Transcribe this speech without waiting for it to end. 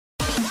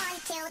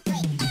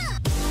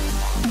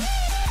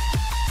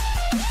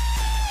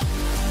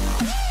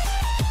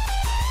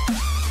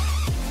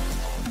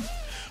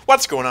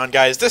What's going on,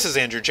 guys? This is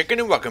AndrewChicken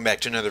and welcome back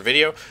to another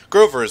video.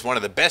 Grover is one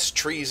of the best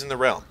trees in the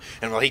realm,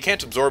 and while he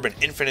can't absorb an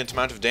infinite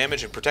amount of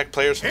damage and protect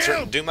players from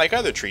certain doom like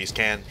other trees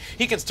can,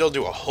 he can still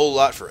do a whole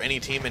lot for any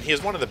team, and he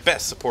is one of the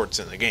best supports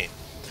in the game.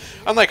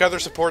 Unlike other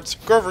supports,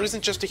 Grover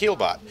isn't just a heal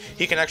bot.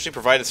 He can actually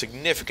provide a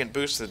significant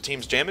boost to the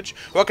team's damage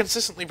while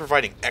consistently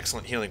providing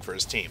excellent healing for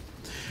his team.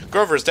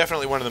 Grover is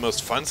definitely one of the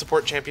most fun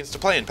support champions to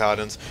play in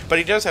Paladins, but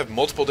he does have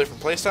multiple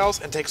different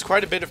playstyles and takes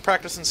quite a bit of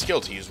practice and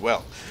skill to use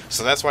well.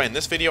 So that's why in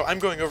this video I'm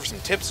going over some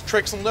tips,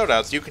 tricks, and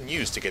loadouts you can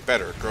use to get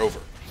better at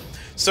Grover.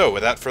 So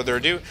without further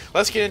ado,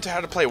 let's get into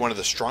how to play one of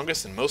the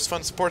strongest and most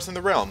fun supports in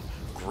the realm,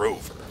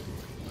 Grover.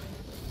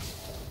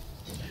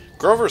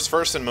 Grover's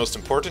first and most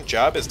important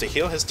job is to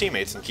heal his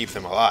teammates and keep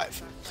them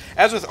alive.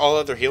 As with all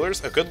other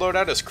healers, a good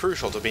loadout is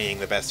crucial to being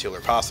the best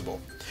healer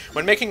possible.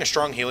 When making a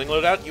strong healing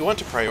loadout, you want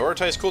to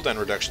prioritize cooldown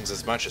reductions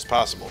as much as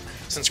possible,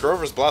 since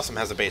Grover's Blossom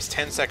has a base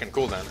 10-second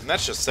cooldown, and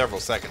that's just several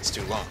seconds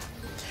too long.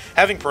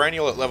 Having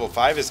Perennial at level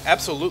 5 is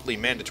absolutely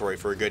mandatory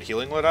for a good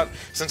healing loadout,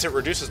 since it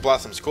reduces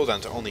Blossom's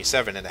cooldown to only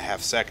 7.5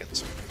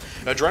 seconds.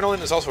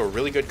 Adrenaline is also a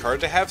really good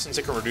card to have, since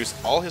it can reduce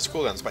all his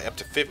cooldowns by up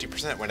to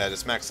 50% when at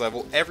its max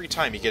level every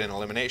time you get an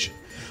elimination,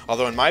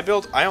 although in my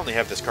build I only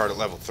have this card at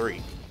level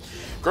 3.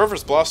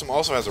 Grover's Blossom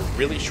also has a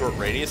really short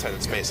radius at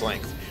its base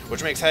length,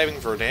 which makes having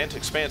Verdant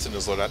Expanse in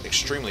his loadout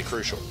extremely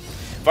crucial.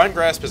 Vine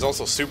Grasp is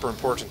also super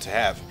important to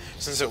have,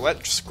 since it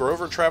lets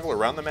Grover travel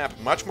around the map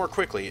much more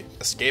quickly,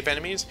 escape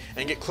enemies,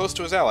 and get close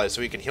to his allies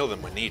so he can heal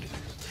them when needed.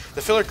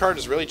 The filler card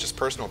is really just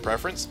personal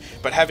preference,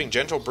 but having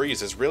Gentle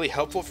Breeze is really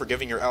helpful for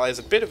giving your allies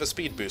a bit of a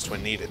speed boost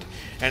when needed,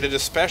 and it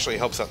especially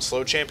helps out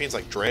slow champions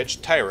like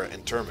Dredge, Tyra,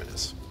 and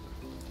Terminus.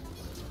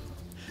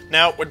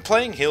 Now, when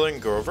playing healing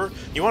Grover,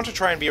 you want to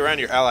try and be around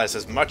your allies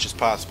as much as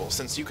possible,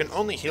 since you can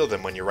only heal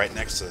them when you're right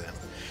next to them.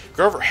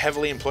 Grover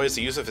heavily employs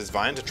the use of his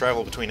Vine to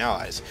travel between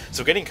allies,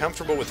 so getting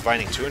comfortable with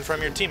vining to and from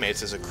your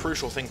teammates is a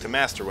crucial thing to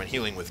master when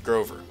healing with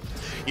Grover.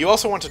 You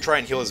also want to try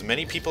and heal as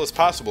many people as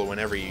possible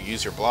whenever you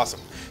use your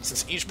Blossom,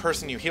 since each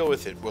person you heal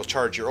with it will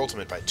charge your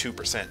ultimate by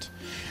 2%.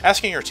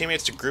 Asking your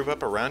teammates to group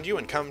up around you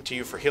and come to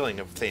you for healing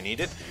if they need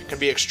it can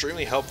be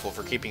extremely helpful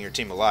for keeping your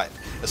team alive,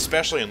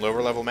 especially in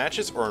lower level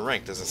matches or in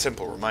ranked as a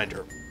simple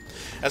reminder.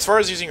 As far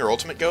as using your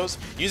ultimate goes,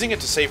 using it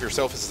to save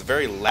yourself is the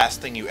very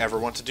last thing you ever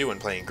want to do when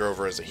playing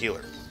Grover as a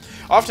healer.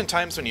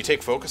 Oftentimes when you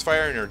take focus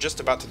fire and you're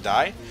just about to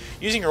die,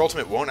 using your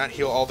ultimate won't out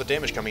heal all the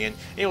damage coming in,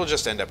 and you'll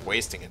just end up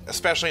wasting it,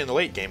 especially in the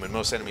late game when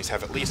most enemies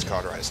have at least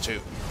cauterized too.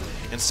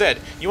 Instead,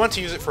 you want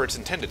to use it for its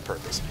intended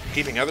purpose,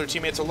 keeping other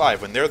teammates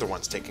alive when they're the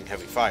ones taking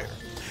heavy fire.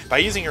 By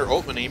using your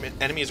ult when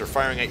enemies are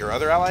firing at your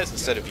other allies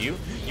instead of you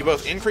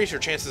both increase your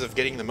chances of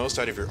getting the most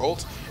out of your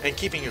ult and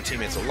keeping your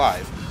teammates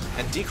alive,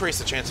 and decrease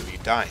the chance of you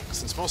dying,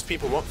 since most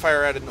people won't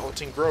fire at an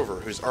ulting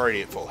Grover who's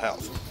already at full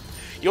health.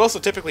 You also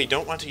typically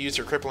don't want to use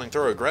your crippling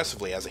throw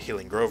aggressively as a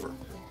healing Grover.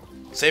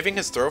 Saving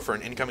his throw for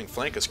an incoming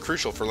flank is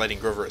crucial for letting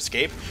Grover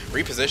escape,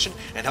 reposition,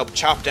 and help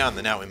chop down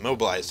the now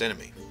immobilized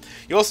enemy.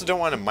 You also don't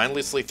want to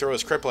mindlessly throw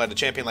his cripple at a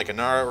champion like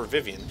Inara or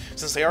Vivian,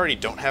 since they already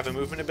don't have a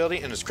movement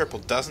ability and his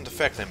cripple doesn't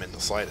affect them in the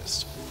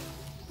slightest.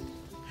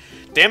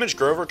 Damaged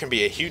Grover can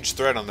be a huge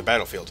threat on the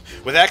battlefield,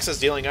 with Axis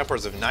dealing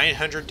upwards of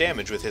 900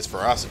 damage with his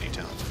Ferocity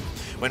taunt.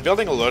 When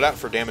building a loadout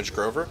for damaged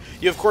Grover,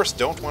 you of course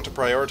don't want to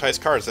prioritize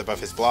cards that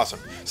buff his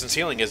Blossom, since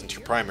healing isn't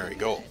your primary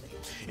goal.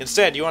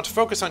 Instead, you want to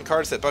focus on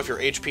cards that buff your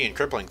HP and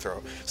Crippling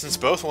Throw, since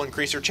both will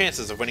increase your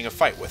chances of winning a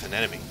fight with an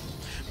enemy.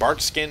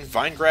 Barked Skin,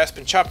 Vine Grasp,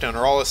 and Chopdown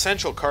are all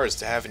essential cards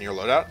to have in your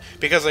loadout,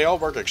 because they all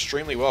work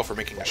extremely well for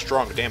making a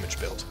strong damage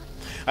build.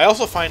 I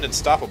also find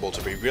Unstoppable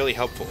to be really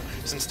helpful,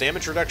 since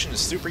damage reduction is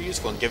super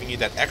useful in giving you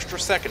that extra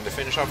second to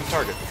finish off a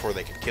target before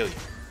they can kill you.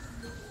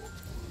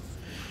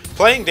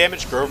 Playing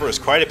damaged Grover is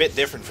quite a bit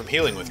different from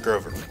healing with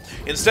Grover.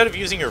 Instead of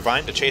using your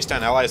Vine to chase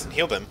down allies and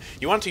heal them,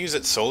 you want to use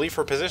it solely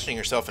for positioning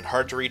yourself in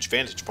hard-to-reach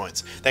vantage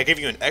points that give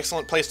you an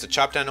excellent place to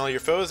chop down all your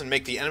foes and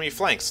make the enemy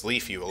flanks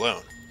leave you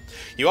alone.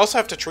 You also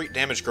have to treat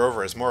damaged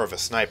Grover as more of a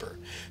sniper.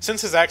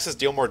 Since his axes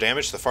deal more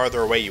damage the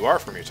farther away you are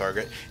from your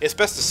target, it's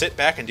best to sit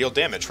back and deal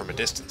damage from a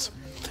distance.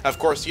 Of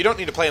course, you don't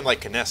need to play him like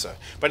Kinessa,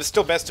 but it's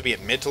still best to be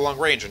at mid to long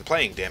range when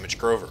playing damaged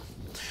Grover.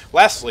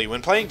 Lastly,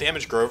 when playing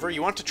damaged Grover,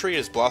 you want to treat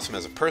his Blossom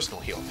as a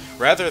personal heal,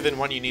 rather than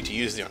one you need to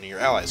use on your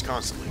allies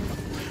constantly.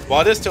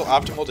 While it is still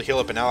optimal to heal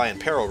up an ally in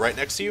peril right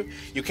next to you,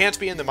 you can't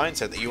be in the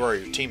mindset that you are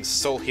your team's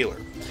sole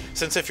healer,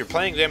 since if you're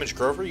playing damaged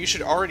Grover, you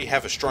should already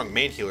have a strong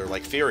main healer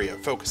like Furia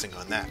focusing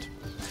on that.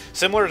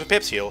 Similar to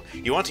Pip's heal,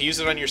 you want to use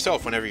it on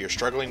yourself whenever you're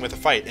struggling with a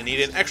fight and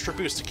need an extra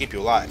boost to keep you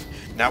alive,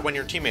 not when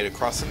your teammate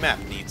across the map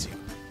needs you.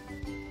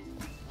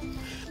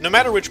 No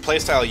matter which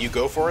playstyle you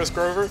go for as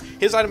Grover,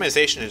 his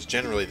itemization is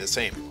generally the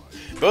same.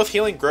 Both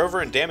healing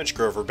Grover and damaged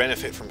Grover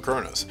benefit from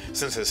Chronos,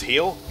 since his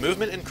heal,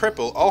 movement, and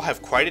cripple all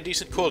have quite a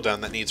decent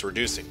cooldown that needs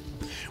reducing.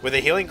 With a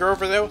healing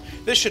Grover though,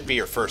 this should be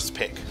your first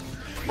pick.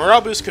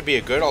 Morale boost could be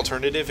a good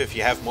alternative if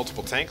you have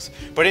multiple tanks,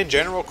 but in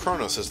general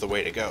Chronos is the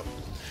way to go.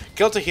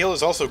 Kill to Heal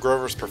is also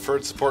Grover's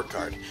preferred support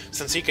card,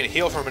 since he can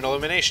heal from an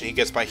elimination he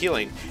gets by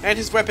healing, and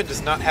his weapon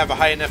does not have a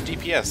high enough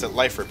DPS that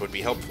Life Rip would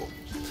be helpful.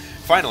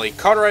 Finally,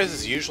 Cauterize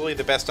is usually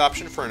the best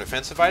option for an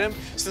offensive item,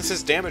 since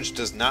his damage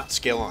does not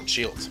scale on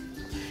shields.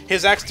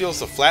 His axe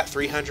deals a flat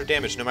 300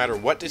 damage no matter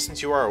what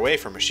distance you are away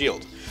from a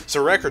shield,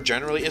 so Wrecker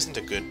generally isn't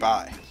a good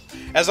buy.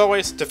 As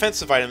always,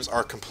 defensive items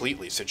are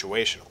completely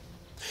situational.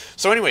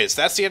 So anyways,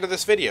 that's the end of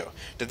this video.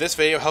 Did this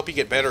video help you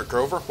get better at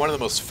Grover, one of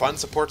the most fun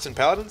supports in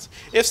Paladins?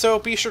 If so,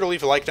 be sure to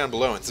leave a like down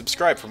below and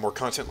subscribe for more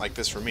content like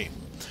this from me.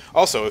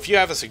 Also, if you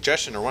have a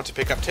suggestion or want to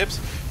pick up tips,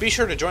 be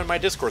sure to join my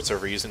Discord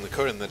server using the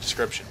code in the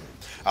description.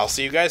 I'll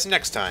see you guys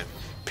next time.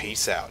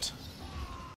 Peace out.